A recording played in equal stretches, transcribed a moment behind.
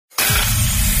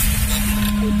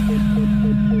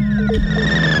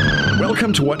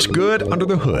Welcome to What's Good Under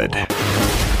the Hood.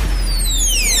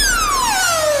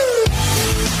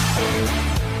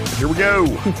 Here we go.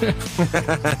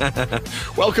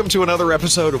 Welcome to another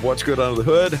episode of What's Good Under the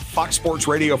Hood. Fox Sports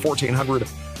Radio 1400.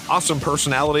 Awesome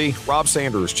personality, Rob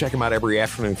Sanders. Check him out every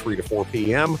afternoon, 3 to 4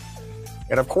 p.m.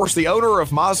 And, of course, the owner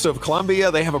of Mazda of Columbia.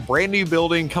 They have a brand new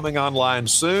building coming online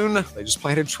soon. They just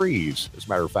planted trees, as a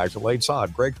matter of fact, and laid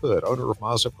sod. Greg Hood, owner of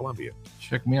Mazda of Columbia.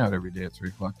 Check me out every day at 3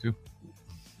 o'clock, too.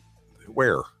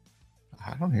 Where?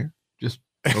 I don't hear. Just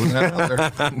throw that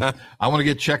out there. I want to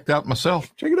get checked out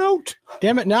myself. Check it out.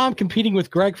 Damn it, now I'm competing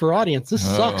with Greg for audience. This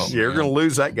sucks. Yeah, you're going to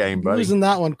lose that game, buddy. Losing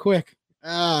that one quick.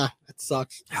 That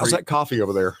sucks. How's that coffee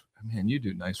over there? Man, you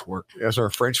do nice work. Yes, sir.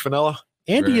 French vanilla?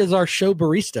 Andy is our show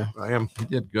barista. I am. You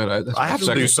did good. I have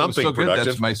to do something productive.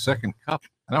 That's my second cup.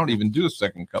 I don't even do a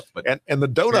second cup. But and the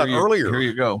donut earlier. Here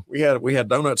you go. We had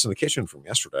donuts in the kitchen from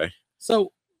yesterday.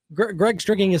 So Greg's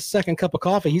drinking his second cup of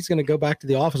coffee. He's going to go back to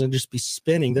the office and just be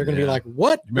spinning. They're going to be like,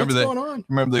 "What? What's going on?"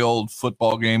 Remember the old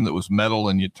football game that was metal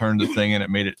and you turned the thing and it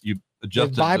made it. You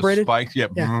adjusted the spikes. Yeah.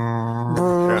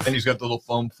 And he's got the little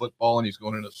foam football and he's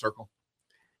going in a circle.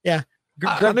 Yeah.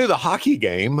 I knew the hockey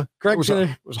game. Greg's it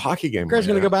was a hockey game. Greg's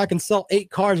going to go back and sell 8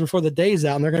 cars before the day's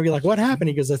out, and they're going to be like, "What happened?"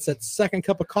 He goes, "That's that second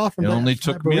cup of coffee." It only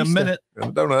took me a minute. And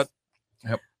a donut.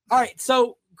 Yep. All right,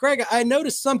 so Greg, I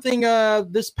noticed something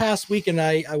this past week, and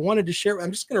I wanted to share.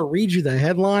 I'm just going to read you the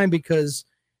headline because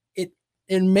it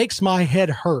makes my head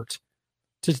hurt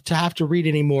to have to read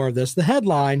any more of this. The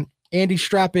headline, Andy,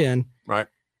 strap in. Right.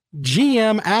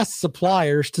 GM asks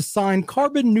suppliers to sign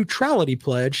carbon neutrality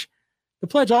pledge. The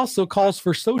pledge also calls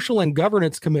for social and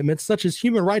governance commitments such as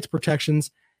human rights protections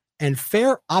and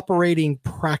fair operating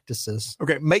practices.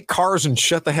 Okay, make cars and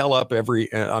shut the hell up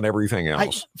on everything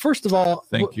else. First of all,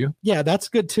 thank you. Yeah, that's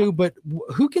good too. But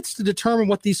who gets to determine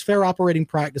what these fair operating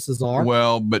practices are?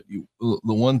 Well, but the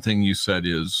one thing you said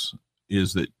is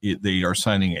that they are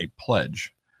signing a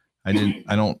pledge. I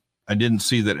didn't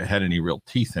see that it had any real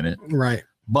teeth in it. Right.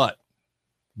 But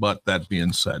that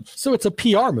being said, so it's a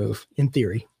PR move in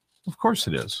theory. Of course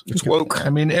it is. It's woke.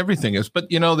 I mean, everything is. But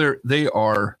they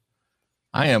are.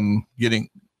 I'm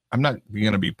not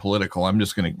going to be political. I'm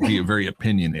just going to be very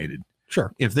opinionated.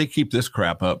 Sure. If they keep this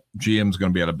crap up, GM's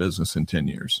going to be out of business in 10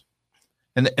 years.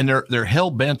 And they're hell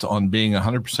bent on being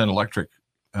 100% electric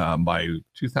by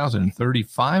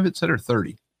 2035, it said, or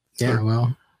 30. Yeah, 30.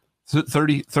 Well,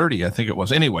 30, I think it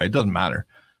was. Anyway, it doesn't matter.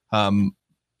 I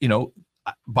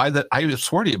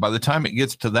swear to you, by the time it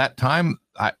gets to that time,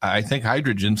 I think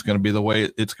hydrogen's going to be the way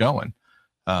it's going.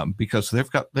 Because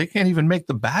they can't even make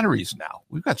the batteries now.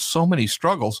 We've got so many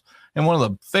struggles. And one of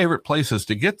the favorite places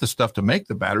to get the stuff to make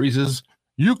the batteries is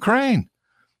Ukraine.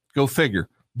 Go figure.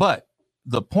 But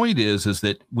the point is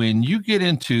that when you get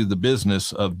into the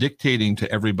business of dictating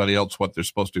to everybody else what they're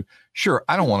supposed to, sure,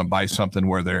 I don't want to buy something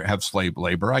where they have slave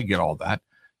labor. I get all that.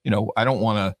 I don't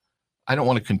want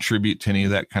to contribute to any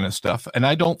of that kind of stuff. And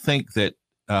I don't think that,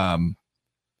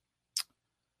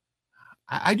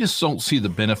 I just don't see the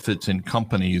benefits in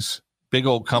companies, big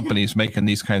old companies making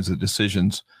these kinds of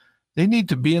decisions. They need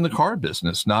to be in the car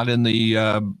business, not in the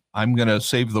I'm going to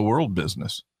save the world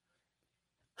business.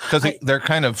 Because they're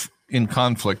kind of in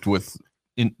conflict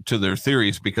to their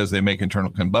theories because they make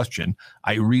internal combustion.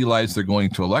 I realize they're going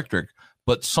to electric,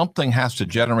 but something has to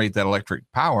generate that electric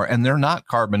power, and they're not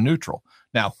carbon neutral.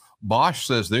 Now, Bosch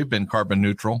says they've been carbon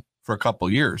neutral for a couple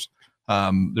of years.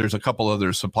 There's a couple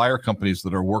other supplier companies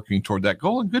that are working toward that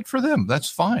goal, and good for them. That's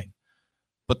fine.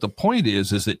 But the point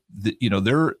is that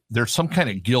there's some kind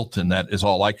of guilt in that is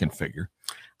all I can figure.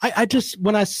 I just,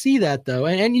 when I see that though,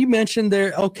 and you mentioned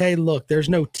there, okay, look, there's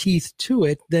no teeth to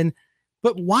it,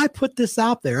 but why put this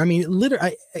out there? I mean,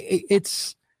 literally,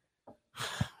 it's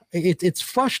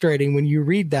frustrating when you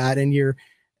read that and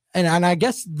I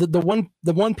guess the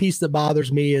one piece that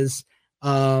bothers me is,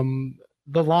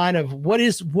 the line of what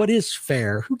is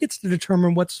fair? Who gets to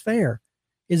determine what's fair?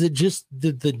 Is it just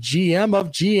the GM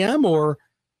of GM or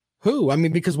who? I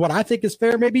mean, because what I think is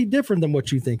fair may be different than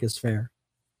what you think is fair.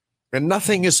 And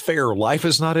nothing is fair. Life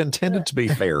is not intended to be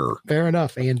fair. Fair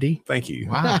enough, Andy. Thank you.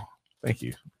 Wow. Thank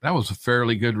you. That was a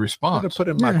fairly good response. I'm going to put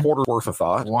in my quarter worth of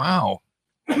thought. Wow.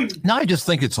 No, I just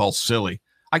think it's all silly.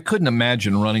 I couldn't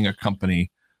imagine running a company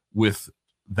with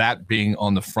that being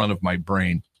on the front of my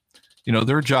brain.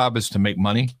 Their job is to make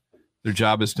money. Their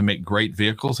job is to make great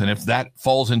vehicles. And if that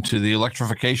falls into the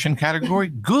electrification category,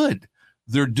 good.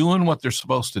 They're doing what they're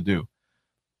supposed to do.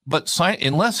 But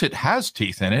unless it has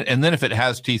teeth in it, and then if it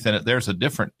has teeth in it, there's a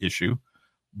different issue.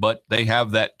 But they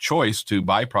have that choice to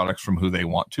buy products from who they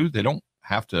want to. They don't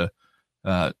have to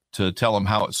to tell them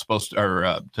how it's supposed to,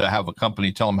 or to have a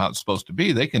company tell them how it's supposed to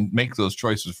be. They can make those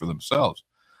choices for themselves.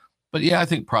 But yeah, I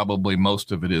think probably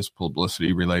most of it is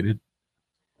publicity related.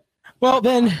 Well,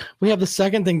 then we have the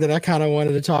second thing that I kind of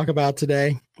wanted to talk about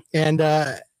today. And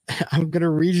I'm going to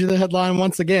read you the headline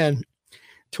once again.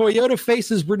 Toyota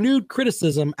faces renewed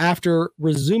criticism after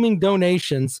resuming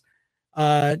donations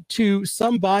to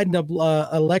some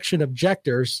Biden election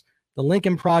objectors. The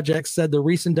Lincoln Project said the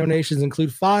recent donations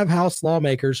include 5 House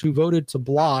lawmakers who voted to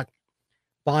block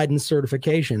Biden's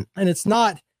certification. And it's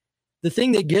not, the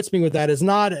thing that gets me with that is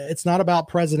not, it's not about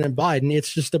President Biden.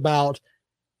 It's just about,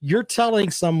 you're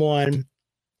telling someone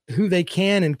who they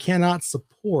can and cannot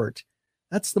support.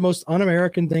 That's the most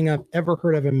un-American thing I've ever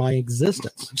heard of in my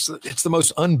existence. It's the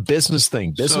most un-business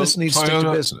thing. Business needs to stick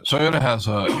to business. Toyota has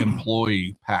an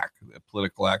employee PAC, the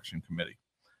Political Action Committee,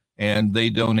 and they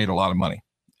donate a lot of money.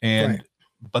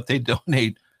 But they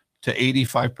donate to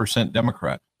 85%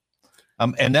 Democrat.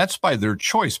 And that's by their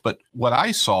choice. But what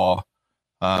I saw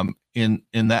in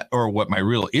that, or what my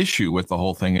real issue with the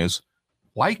whole thing is,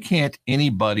 why can't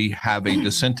anybody have a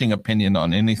dissenting opinion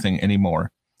on anything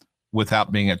anymore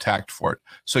without being attacked for it?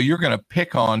 So you're going to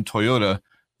pick on Toyota.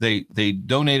 They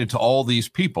donated to all these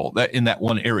people. That in that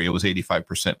one area was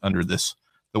 85% under this,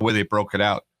 the way they broke it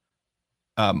out.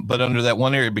 But under that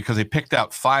one area, because they picked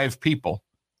out 5 people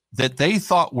that they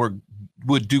thought would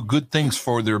do good things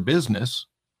for their business,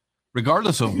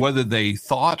 regardless of whether they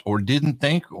thought or didn't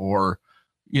think, or,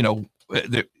 you know,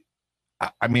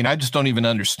 I mean, I just don't even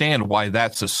understand why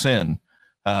that's a sin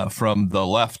from the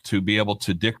left to be able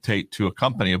to dictate to a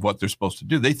company of what they're supposed to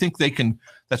do. They think they can,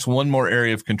 that's one more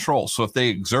area of control. So if they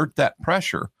exert that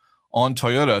pressure on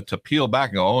Toyota to peel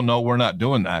back and go, oh, no, we're not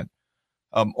doing that,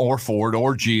 or Ford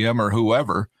or GM or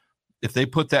whoever, if they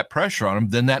put that pressure on them,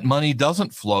 then that money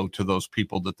doesn't flow to those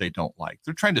people that they don't like.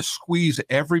 They're trying to squeeze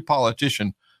every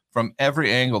politician from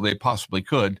every angle they possibly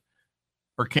could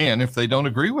or can if they don't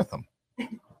agree with them.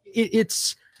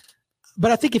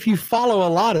 But I think if you follow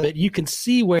a lot of it, you can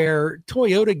see where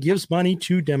Toyota gives money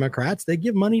to Democrats. They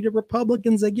give money to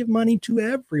Republicans. They give money to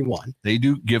everyone. They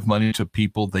do give money to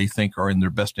people they think are in their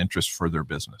best interest for their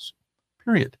business,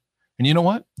 period. And you know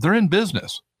what? They're in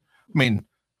business. I mean,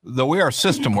 the way our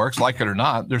system works, like it or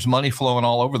not, there's money flowing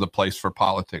all over the place for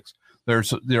politics. There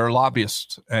are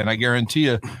lobbyists, and I guarantee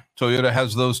you Toyota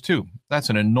has those too.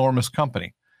 That's an enormous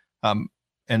company. And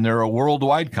they're a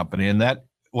worldwide company, and that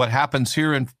what happens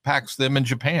here impacts them in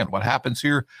Japan. What happens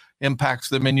here impacts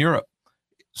them in Europe.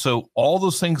 So all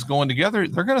those things going together,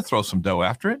 they're going to throw some dough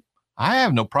after it. I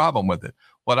have no problem with it.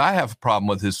 What I have a problem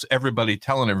with is everybody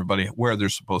telling everybody where they're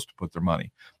supposed to put their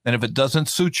money. And if it doesn't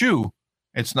suit you,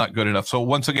 it's not good enough. So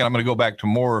once again, I'm going to go back to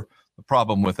more. The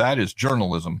problem with that is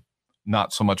journalism,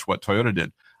 not so much what Toyota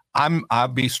did. I'll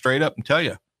be straight up and tell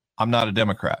you, I'm not a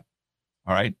Democrat.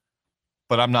 All right.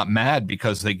 But I'm not mad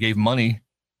because they gave money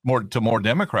more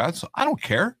Democrats. I don't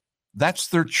care. That's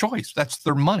their choice. That's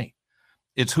their money.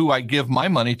 It's who I give my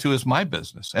money to is my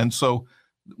business. And so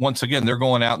once again, they're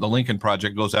going out, the Lincoln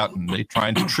Project goes out and they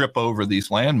trying to trip over these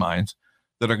landmines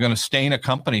that are going to stain a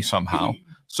company somehow.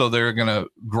 So they're going to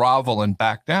grovel and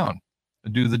back down,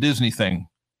 do the Disney thing,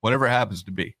 whatever it happens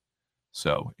to be.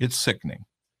 So it's sickening.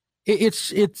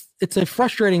 It's a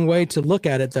frustrating way to look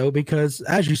at it, though, because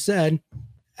as you said,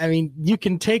 I mean, you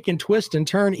can take and twist and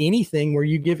turn anything where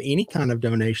you give any kind of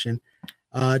donation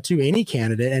to any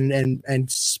candidate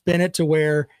and spin it to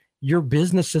where your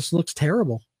business just looks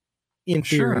terrible in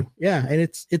theory. Sure. Yeah. And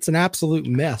it's an absolute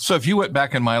mess. So if you went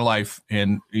back in my life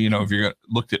and, you know, if you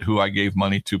looked at who I gave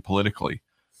money to politically,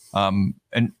 and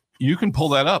you can pull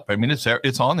that up. I mean,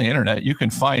 it's on the internet. You can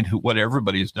find what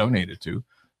everybody has donated to.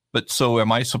 But so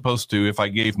am I supposed to, if I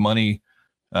gave money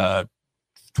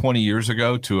 20 years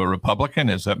ago to a Republican,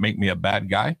 does that make me a bad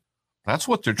guy? That's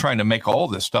what they're trying to make all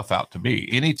this stuff out to be.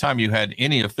 Anytime you had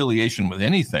any affiliation with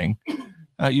anything,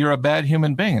 you're a bad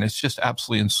human being. And it's just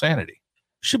absolutely insanity.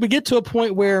 Should we get to a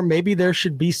point where maybe there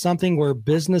should be something where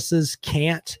businesses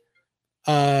can't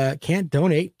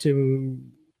donate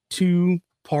to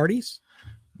parties?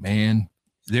 Man,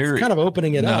 they're kind of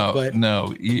opening it up. But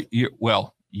no,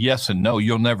 well, yes and no.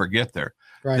 You'll never get there.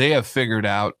 Right. They have figured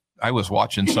out. I was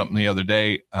watching something the other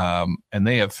day, and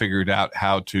they have figured out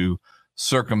how to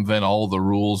circumvent all the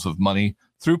rules of money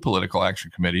through political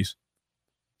action committees,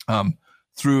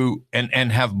 through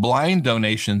and have blind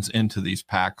donations into these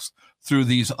PACs through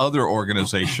these other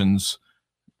organizations.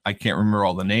 I can't remember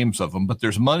all the names of them, but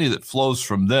there's money that flows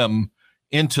from them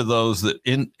into those that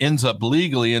ends up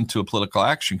legally into a political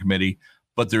action committee,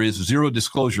 but there is zero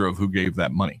disclosure of who gave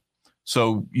that money.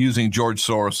 So using George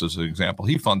Soros as an example,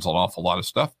 he funds an awful lot of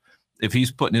stuff. if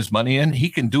he's putting his money in, he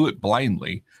can do it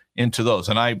blindly into those.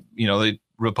 And the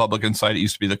Republican side, it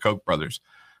used to be the Koch brothers.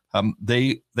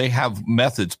 They have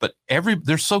methods, but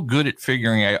they're so good at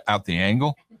figuring out the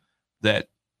angle that,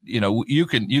 you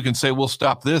can say, we'll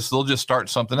stop this. They'll just start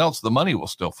something else. The money will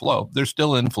still flow. There's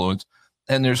still influence,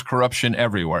 and there's corruption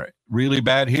everywhere. Really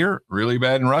bad here, really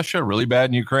bad in Russia, really bad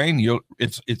in Ukraine.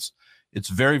 It's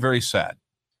very, very sad.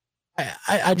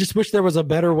 I just wish there was a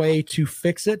better way to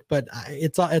fix it, but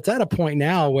it's at a point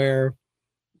now where,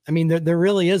 there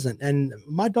really isn't. And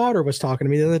my daughter was talking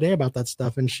to me the other day about that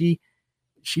stuff, and she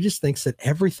just thinks that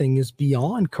everything is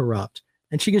beyond corrupt.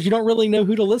 And she goes, you don't really know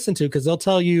who to listen to, because they'll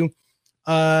tell you,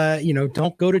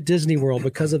 don't go to Disney World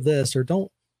because of this, or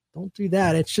don't do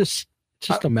that. It's just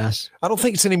a mess. I don't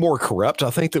think it's any more corrupt. I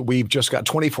think that we've just got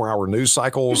 24-hour news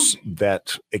cycles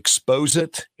that expose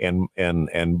it and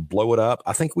blow it up.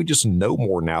 I think we just know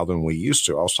more now than we used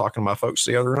to. I was talking to my folks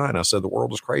the other night, and I said, the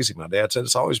world is crazy. My dad said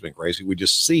it's always been crazy. We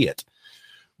just see it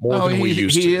more than we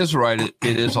used to. He is right.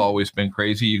 It has always been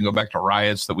crazy. You can go back to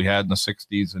riots that we had in the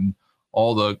 60s and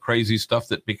all the crazy stuff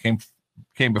that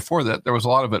came before that. There was a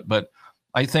lot of it. But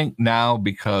I think now,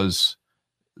 because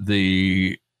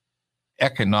the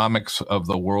economics of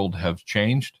the world have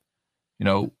changed,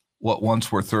 what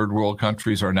once were third world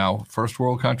countries are now first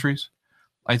world countries.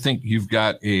 I think you've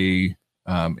got a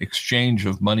exchange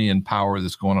of money and power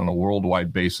that's going on a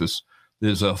worldwide basis.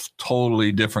 There's a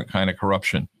totally different kind of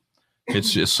corruption.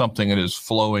 It's just something that is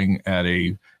flowing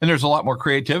and there's a lot more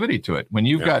creativity to it. When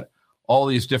you've got all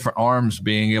these different arms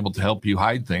being able to help you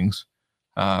hide things,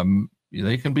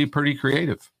 they can be pretty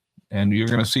creative. And you're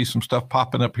going to see some stuff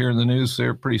popping up here in the news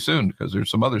there pretty soon, because there's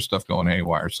some other stuff going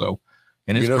haywire. So,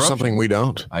 and it's something we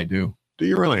don't. I do. Do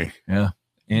you really? Yeah.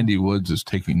 Andy Woods is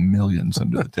taking millions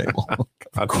under the table.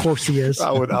 Of course he is.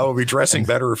 I would be dressing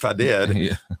better if I did.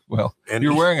 Yeah. Well, and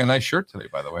you're wearing a nice shirt today,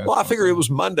 by the way. Well, I figured it was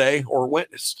Monday or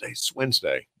Wednesday.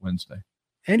 Wednesday.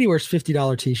 Andy wears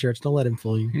 $50 t-shirts. Don't let him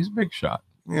fool you. He's a big shot.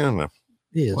 Yeah, no.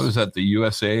 He is. What is that? The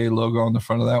USA logo on the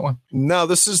front of that one? No,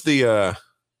 this is the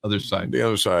other side. The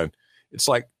other side. It's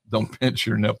like, don't pinch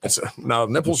your nipples. No,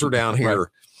 nipples are down here, right.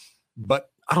 But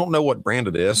I don't know what brand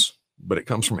it is, but it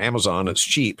comes from Amazon. It's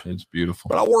cheap. It's beautiful.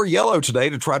 But I wore yellow today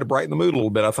to try to brighten the mood a little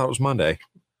bit. I thought it was Monday.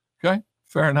 Okay.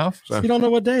 Fair enough. So, you don't know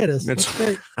what day it is. That's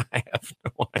great. I have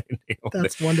no idea.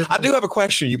 That's wonderful. I do have a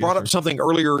question. You brought up something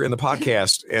earlier in the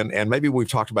podcast, and maybe we've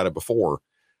talked about it before.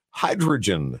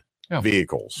 Hydrogen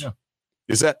vehicles. Yeah.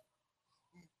 Is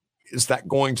that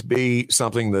going to be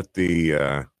something that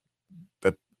the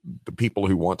people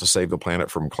who want to save the planet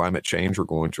from climate change are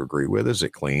going to agree with? Is it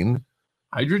clean?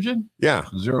 Hydrogen? Yeah.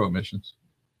 Zero emissions.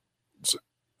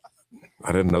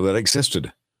 I didn't know that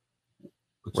existed.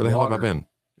 Where the hell have I been?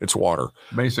 It's water.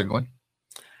 Basically.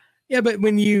 Yeah, but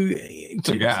when it's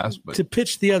a gas, but to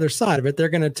pitch the other side of it, they're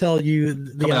going to tell you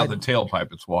coming out the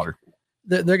tailpipe, it's water.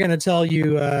 They're going to tell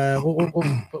you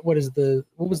what was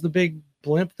the big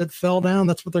blimp that fell down?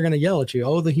 That's what they're going to yell at you.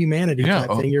 Oh, the humanity type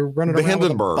thing. You're running around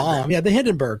with a bomb. Yeah, the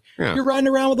Hindenburg. Yeah. You're riding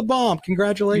around with a bomb.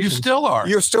 Congratulations. You still are.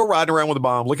 You're still riding around with a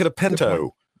bomb. Look at a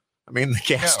Pinto. I mean, the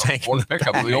gas tank. Or the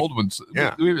pickup, the old ones.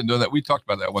 Yeah. We've been doing that. We talked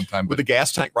about that one time. With the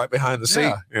gas tank right behind the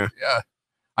seat. Yeah.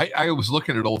 I was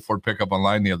looking at old Ford pickup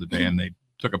online the other day, and they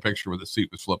took a picture where the seat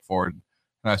was flipped forward.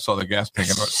 And I saw the gas tank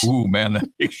and I went, ooh, man, that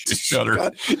makes you shudder.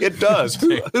 It does.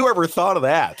 Whoever thought of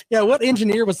that? Yeah, what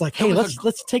engineer was like, hey, let's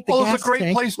take the gas tank. It's a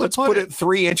great place to put it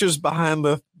 3 inches behind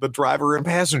the driver and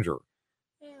passenger.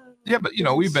 Yeah, but,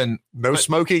 we've been... No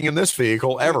smoking in this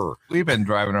vehicle ever. We've been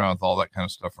driving around with all that kind of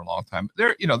stuff for a long time.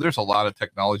 There's a lot of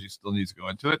technology still needs to go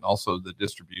into it, and also the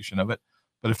distribution of it.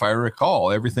 But if I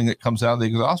recall, everything that comes out of the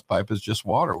exhaust pipe is just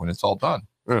water when it's all done.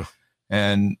 Yeah.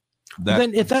 And...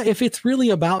 Then if it's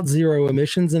really about zero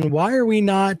emissions, then why are we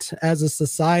not as a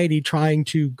society trying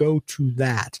to go to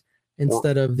that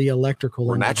instead of the electrical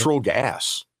or natural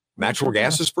gas? Natural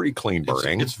gas is pretty clean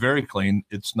burning. It's very clean.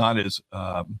 It's not as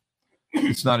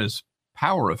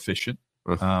power efficient.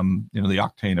 The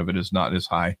octane of it is not as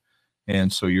high,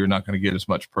 and so you're not going to get as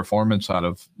much performance out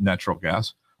of natural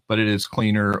gas. But it is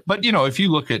cleaner. But if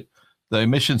you look at the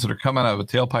emissions that are coming out of a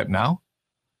tailpipe now,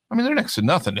 I mean, they're next to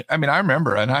nothing. I mean, I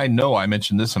remember, and I know I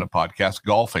mentioned this in a podcast,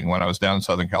 golfing when I was down in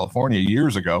Southern California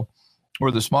years ago, where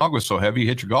the smog was so heavy, you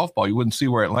hit your golf ball, you wouldn't see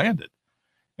where it landed.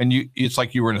 And it's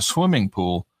like you were in a swimming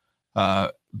pool,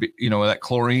 that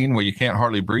chlorine where you can't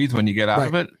hardly breathe when you get out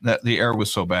of it, that the air was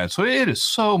so bad. So it is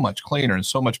so much cleaner and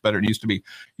so much better than it used to be.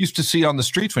 Used to see on the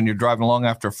streets when you're driving along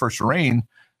after first rain,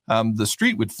 the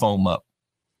street would foam up.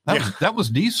 That was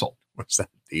diesel. What's that?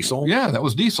 Diesel? Yeah, that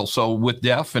was diesel. So with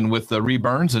DEF and with the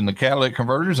reburns and the catalytic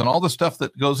converters and all the stuff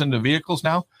that goes into vehicles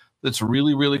now, that's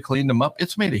really, really cleaned them up,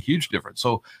 it's made a huge difference.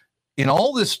 So in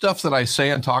all this stuff that I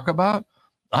say and talk about,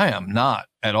 I am not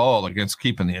at all against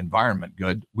keeping the environment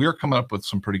good. We're coming up with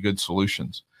some pretty good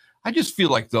solutions. I just feel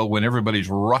like, though, when everybody's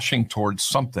rushing towards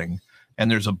something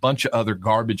and there's a bunch of other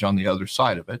garbage on the other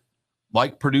side of it,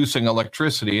 like producing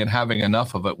electricity and having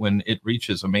enough of it when it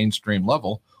reaches a mainstream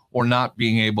level, or not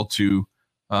being able to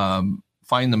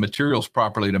find the materials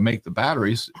properly to make the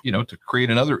batteries, to create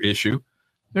another issue.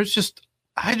 I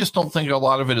just don't think a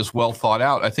lot of it is well thought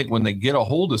out. I think when they get a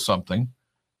hold of something,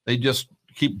 they just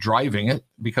keep driving it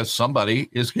because somebody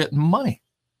is getting money.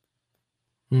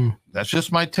 That's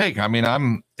just my take. I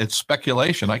mean, it's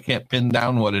speculation. I can't pin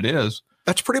down what it is.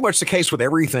 That's pretty much the case with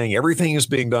everything. Everything is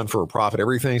being done for a profit.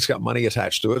 Everything's got money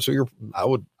attached to it. So I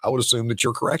would assume that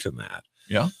you're correct in that.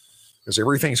 Yeah. Because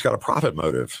everything's got a profit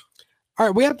motive. All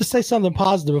right. We have to say something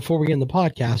positive before we end the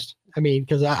podcast. I mean,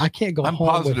 because I can't go I'm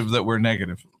positive that we're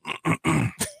negative.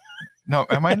 No,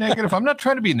 am I negative? I'm not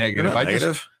trying to be negative.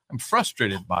 I'm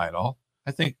frustrated by it all.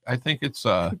 I think it's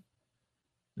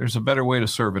there's a better way to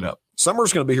serve it up.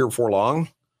 Summer's going to be here before long.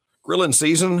 Grilling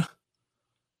season.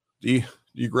 Do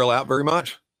you grill out very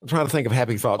much? I'm trying to think of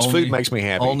happy thoughts. Food makes me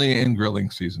happy. Only in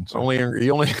grilling season. So. Only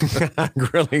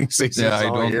grilling season. Yeah, I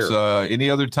don't. Any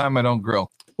other time I don't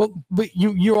grill. Well, but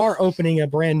you are opening a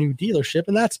brand new dealership,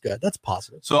 and that's good. That's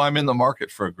positive. So I'm in the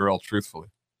market for a grill, truthfully.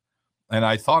 And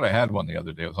I thought I had one the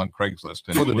other day. It was on Craigslist.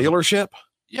 And for the dealership?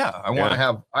 Yeah, I want to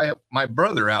have. My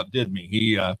brother outdid me.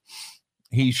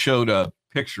 He showed a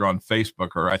picture on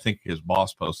Facebook, or I think his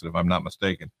boss posted, if I'm not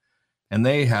mistaken. And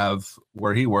they have,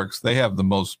 where he works, they have the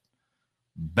most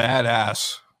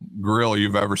badass grill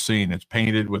you've ever seen. It's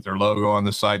painted with their logo on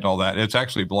the side and all that. It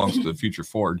actually belongs to Future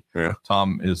Ford. Yeah.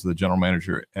 Tom is the general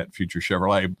manager at Future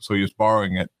Chevrolet, so he was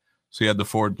borrowing it. So he had the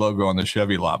Ford logo on the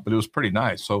Chevy lot, but it was pretty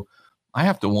nice. So I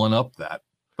have to one up that.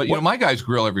 But my guys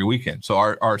grill every weekend. So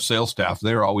our sales staff,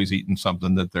 they're always eating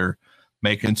something that they're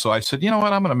making. So I said, you know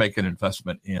what, I'm going to make an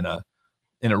investment in a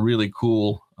really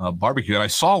cool barbecue. And I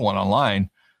saw one online.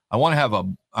 I want to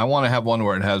have one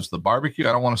where it has the barbecue.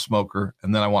 I don't want a smoker,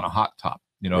 and then I want a hot top,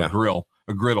 a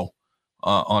griddle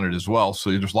on it as well.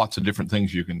 So there's lots of different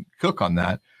things you can cook on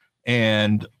that.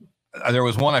 And there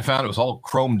was one I found. It was all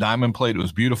chrome diamond plate. It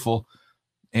was beautiful.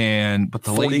 But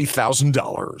the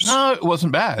 $40,000. No, it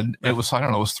wasn't bad. It was, I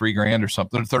don't know, it was $3,000 or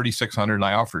something, $3,600, and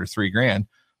I offered her $3,000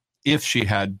 if she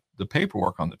had the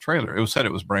paperwork on the trailer. It was said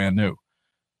it was brand new.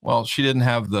 Well, she didn't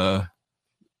have the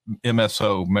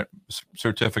MSO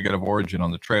certificate of origin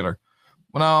on the trailer.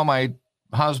 Well, no, my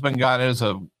husband got it as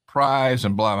a prize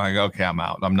and blah. I go, okay, I'm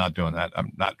out. I'm not doing that.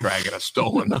 I'm not dragging a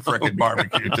stolen freaking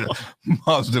barbecue to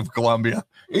Mazda of Columbia.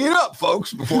 Eat up,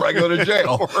 folks, before I go to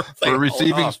jail for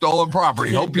receiving stolen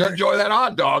property. Hope you enjoy that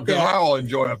hot dog, because I'll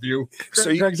enjoy a few.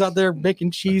 So Greg's out there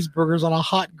making cheeseburgers on a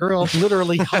hot grill,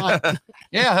 literally hot.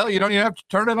 Yeah, hell, you don't even have to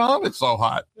turn it on. It's so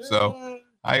hot. So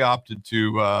I opted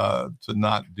to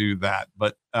not do that.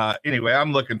 But anyway,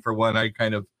 I'm looking for one. I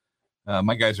kind of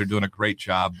my guys are doing a great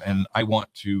job, and I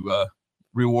want to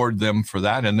reward them for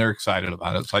that, and they're excited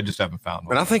about it. So I just haven't found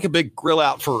one. And I think a big grill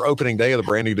out for opening day of the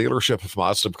brand new dealership of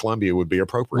Mazda of Columbia would be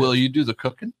appropriate. Will you do the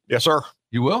cooking? Yes, sir.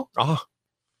 You will? Uh-huh.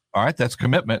 All right, that's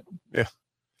commitment. Yeah.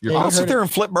 I'll sit there and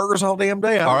flip burgers all damn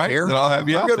day. All right, then I'll have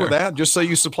you I'm out good there with that. Just so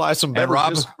you supply some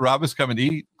beverages. Rob is coming to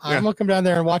eat. I'm going to come down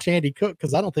there and watch Andy cook,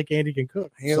 because I don't think Andy can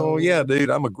cook. Hell yeah, dude.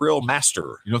 I'm a grill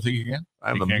master. You don't think you can?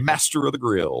 I'm the master of the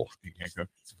grill. You can't cook.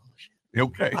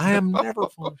 Okay. I am never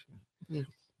full.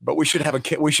 But we should have a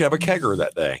kegger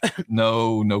that day.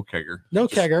 No kegger. No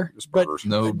kegger. But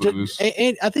no booze.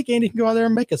 And I think Andy can go out there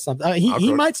and make us something.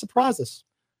 He might surprise us.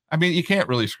 I mean, you can't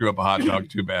really screw up a hot dog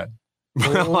too bad.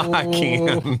 Well, I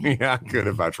can. Yeah, I could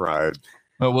if I tried.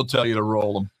 Well, we'll tell you to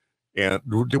roll them. Yeah.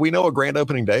 Do we know a grand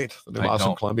opening date? The new Mazda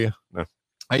of Columbia? No.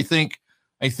 I think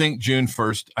June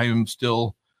 1st. I am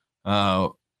still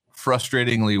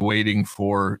frustratingly waiting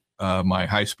for my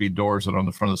high-speed doors that are on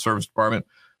the front of the service department,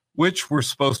 which were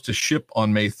supposed to ship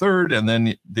on May 3rd. And then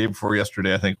the day before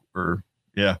yesterday, I think, or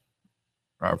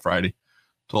Friday,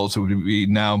 told us it would be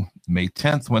now May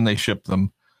 10th when they ship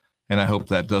them. And I hope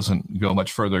that doesn't go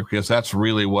much further, because that's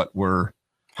really what we're.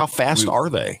 How fast are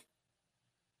they?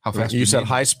 How fast? You said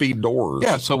high-speed doors.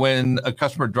 Yeah. So when a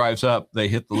customer drives up, they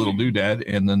hit the little doodad,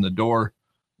 and then the door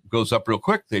goes up real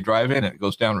quick. They drive in, and it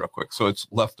goes down real quick. So it's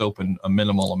left open a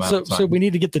minimal amount of time. So we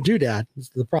need to get the doodad. Is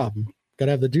the problem? Got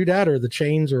to have the doodad or the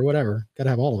chains or whatever. Got to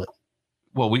have all of it.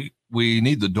 Well, we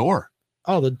need the door.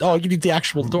 You need the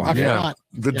actual door. I forgot.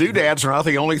 The doodads are not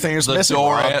the only thing that's missing.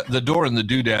 The door and the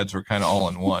doodads are kind of all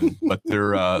in one, but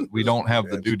they're we don't have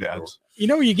the doodads. You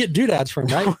know where you get doodads from,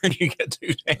 right? Where do you get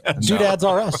doodads? Doodads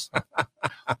are us.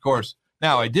 Of course.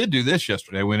 Now, I did do this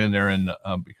yesterday. I went in there and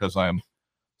because I'm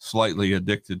slightly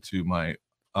addicted to my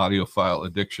audiophile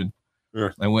addiction,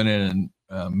 I went in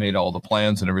and made all the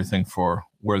plans and everything for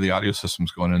where the audio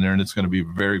system's going in there, and it's going to be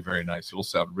very, very nice. It'll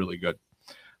sound really good.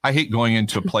 I hate going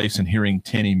into a place and hearing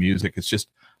tinny music. It's just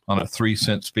on a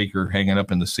 3-cent speaker hanging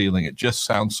up in the ceiling. It just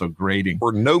sounds so grating.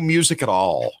 Or no music at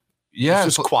all. Yeah,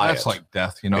 it's just quiet. That's like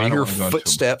death. You know, I hear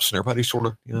footsteps and everybody sort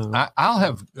of. I'll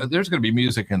have. There's going to be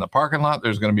music in the parking lot.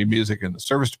 There's going to be music in the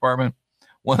service department.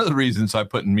 One of the reasons I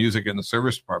put in music in the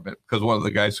service department, because one of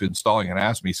the guys who's installing it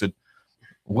asked me, he said,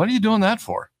 "What are you doing that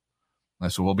for?" And I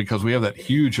said, "Well, because we have that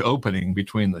huge opening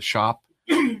between the shop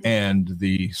and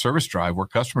the service drive where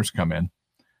customers come in.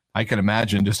 I can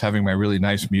imagine just having my really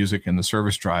nice music in the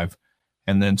service drive."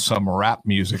 And then some rap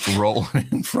music rolling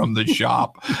in from the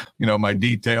shop, my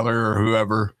detailer or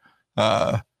whoever,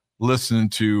 listening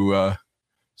to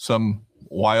some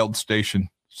wild station,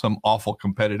 some awful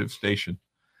competitive station,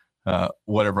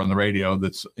 whatever on the radio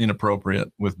that's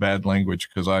inappropriate with bad language,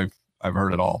 because I've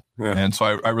heard it all. Yeah. And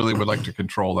so I really would like to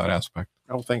control that aspect.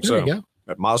 I don't think so.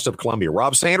 At Mazda of Columbia.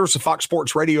 Rob Sanders of Fox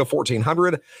Sports Radio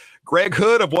 1400. Greg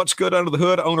Hood of What's Good Under the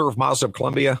Hood, owner of Mazda of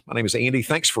Columbia. My name is Andy.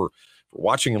 Thanks for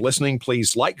watching and listening.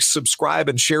 Please like, subscribe,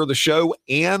 and share the show,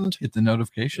 and hit the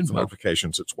notifications.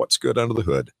 It's What's Good Under the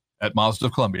Hood at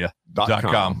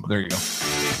MazdaofColumbia.com. There you go.